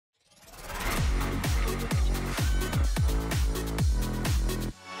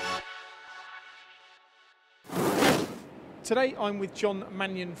Today I'm with Jon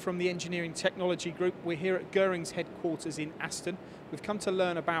Mannion from the Engineering Technology Group. We're here at Goering's headquarters in Aston. We've come to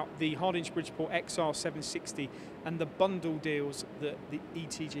learn about the Hardinge Bridgeport XR760 and the bundle deals that the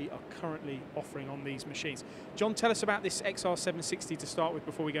ETG are currently offering on these machines. Jon, tell us about this XR760 to start with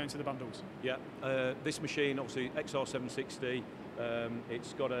before we go into the bundles. Yeah, this machine, obviously XR760,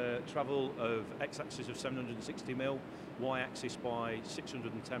 it's got a travel of x-axis of 760mm, y-axis by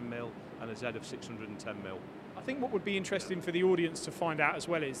 610mm, and a z of 610mm. I think what would be interesting for the audience to find out as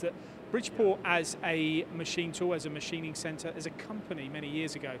well is that Bridgeport as a machine tool, as a machining centre, as a company many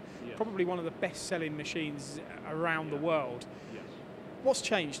years ago, probably one of the best selling machines around the world. Yes. What's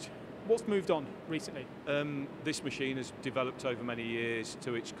changed? What's moved on recently? This machine has developed over many years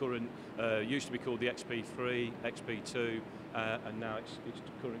to its current, used to be called the XP3, XP2, and now it's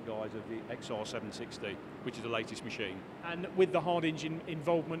the current guise of the XR760, which is the latest machine. And with the Hardinge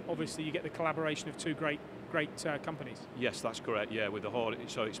involvement, obviously you get the collaboration of two great companies. Yes, that's correct. Yeah, with the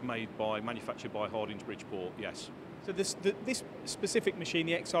so it's manufactured by Hardinge Bridgeport. Yes. So this specific machine,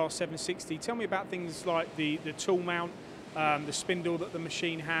 the XR760, tell me about things like the tool mount, the spindle that the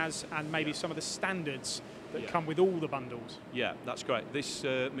machine has, and maybe some of the standards that come with all the bundles. Yeah, that's great. This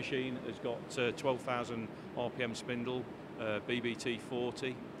machine has got 12,000 RPM spindle, BBT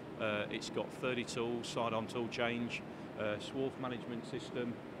 40. It's got 30 tools, side-on tool change, swarf management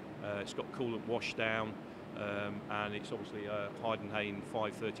system. It's got coolant wash down, and it's obviously a Hardinge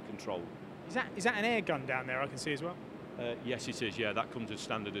 530 control. Is that an air gun down there I can see as well? Yes, it is. Yeah, that comes as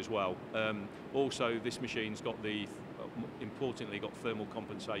standard as well. Also, this machine's got importantly got thermal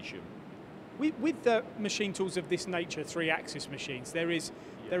compensation. With the machine tools of this nature, three-axis machines, there is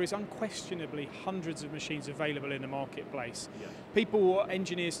unquestionably hundreds of machines available in the marketplace. Yeah. People,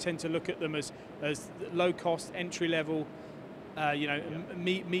 engineers, tend to look at them as low-cost, entry-level,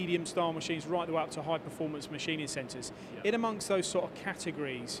 medium-style machines, right the way up to high-performance machining centres. Yeah. In amongst those sort of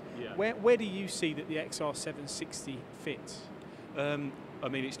categories, where do you see that the XR760 fits? I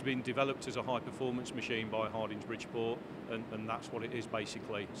mean, it's been developed as a high-performance machine by Hardinge Bridgeport, and that's what it is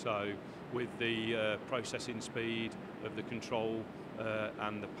basically. So, with the processing speed of the control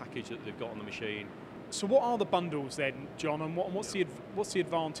and the package that they've got on the machine. So, what are the bundles then, Jon, and what's the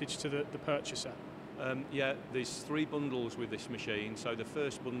advantage to the purchaser? Yeah, there's 3 bundles with this machine. So the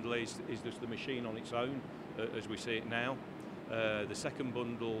first bundle is just the machine on its own, as we see it now. The second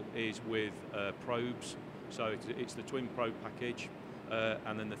bundle is with probes, so it's the twin probe package.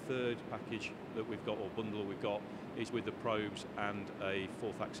 And then the third package that we've got, or bundle we've got, is with the probes and a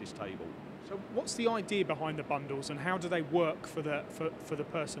 4th axis table. So what's the idea behind the bundles, and how do they work for the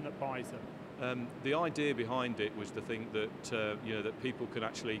person that buys them? The idea behind it was to think that that people can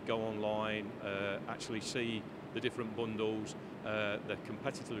actually go online, actually see the different bundles. They're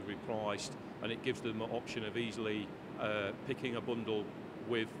competitively priced, and it gives them an option of easily picking a bundle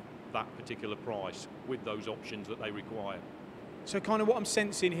with that particular price, with those options that they require. So kind of what I'm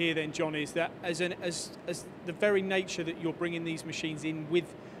sensing here then, Jon, is that as the very nature that you're bringing these machines in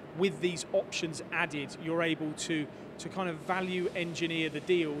with these options added, you're able to kind of value engineer the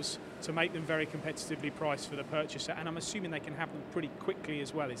deals to make them very competitively priced for the purchaser, and I'm assuming they can have them pretty quickly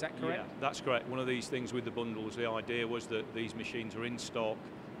as well. Is that correct? Yeah, that's correct. One of these things with the bundles, the idea was that these machines are in stock.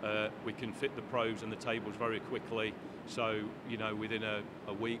 We can fit the probes and the tables very quickly. So, within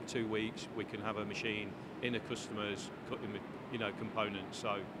a week, 2 weeks, we can have a machine in a customer's components.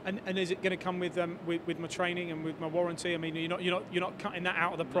 So, and is it going to come with my training and with my warranty? I mean, you're not cutting that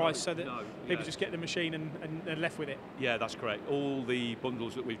out of the price so that people just get the machine and they're left with it. Yeah, that's correct. All the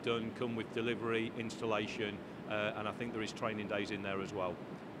bundles that we've done come with delivery, installation, and I think there is training days in there as well.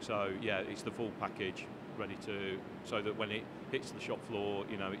 So yeah, it's the full package, so that when it hits the shop floor,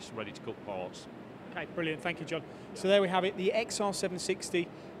 it's ready to cut parts. Okay, brilliant. Thank you, Jon. Yeah. So there we have it, the XR760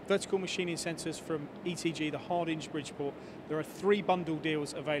 vertical machining centres from ETG, the Hardinge Bridgeport. There are 3 bundle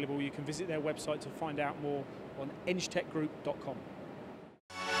deals available. You can visit their website to find out more on engtechgroup.com.